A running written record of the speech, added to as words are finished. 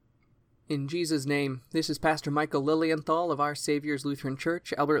In Jesus' name, this is Pastor Michael Lilienthal of Our Savior's Lutheran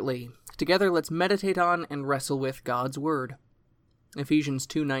Church, Albert Lea. Together, let's meditate on and wrestle with God's Word. Ephesians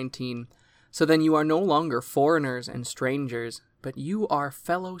 2:19. So then you are no longer foreigners and strangers, but you are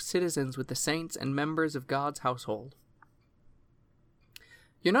fellow citizens with the saints and members of God's household.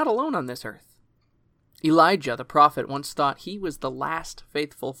 You're not alone on this earth. Elijah, the prophet, once thought he was the last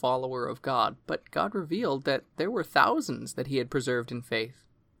faithful follower of God, but God revealed that there were thousands that he had preserved in faith.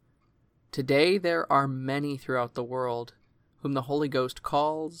 Today there are many throughout the world whom the Holy Ghost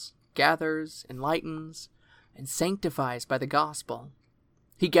calls, gathers, enlightens, and sanctifies by the gospel.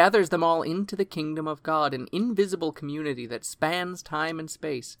 He gathers them all into the kingdom of God, an invisible community that spans time and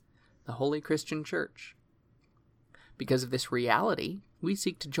space, the Holy Christian Church. Because of this reality, we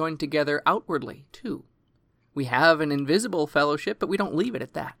seek to join together outwardly, too. We have an invisible fellowship, but we don't leave it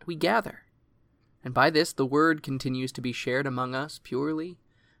at that. We gather. And by this, the Word continues to be shared among us purely,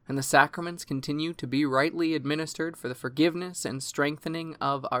 and the sacraments continue to be rightly administered for the forgiveness and strengthening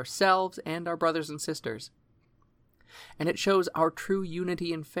of ourselves and our brothers and sisters. And it shows our true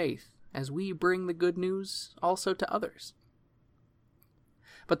unity in faith as we bring the good news also to others.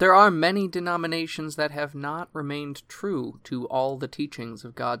 But there are many denominations that have not remained true to all the teachings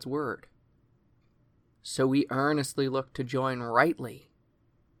of God's Word. So we earnestly look to join rightly,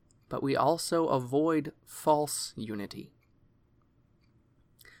 but we also avoid false unity.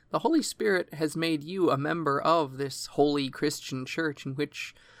 The Holy Spirit has made you a member of this holy Christian church in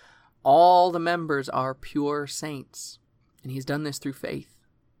which all the members are pure saints, and He's done this through faith.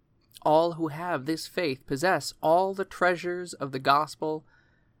 All who have this faith possess all the treasures of the gospel,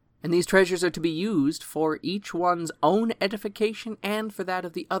 and these treasures are to be used for each one's own edification and for that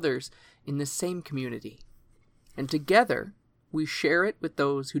of the others in the same community. And together we share it with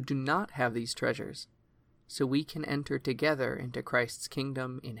those who do not have these treasures, so we can enter together into Christ's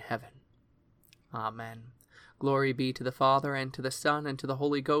kingdom in heaven. Amen. Glory be to the Father, and to the Son, and to the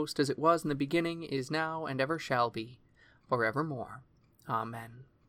Holy Ghost, as it was in the beginning, is now, and ever shall be, forevermore. Amen.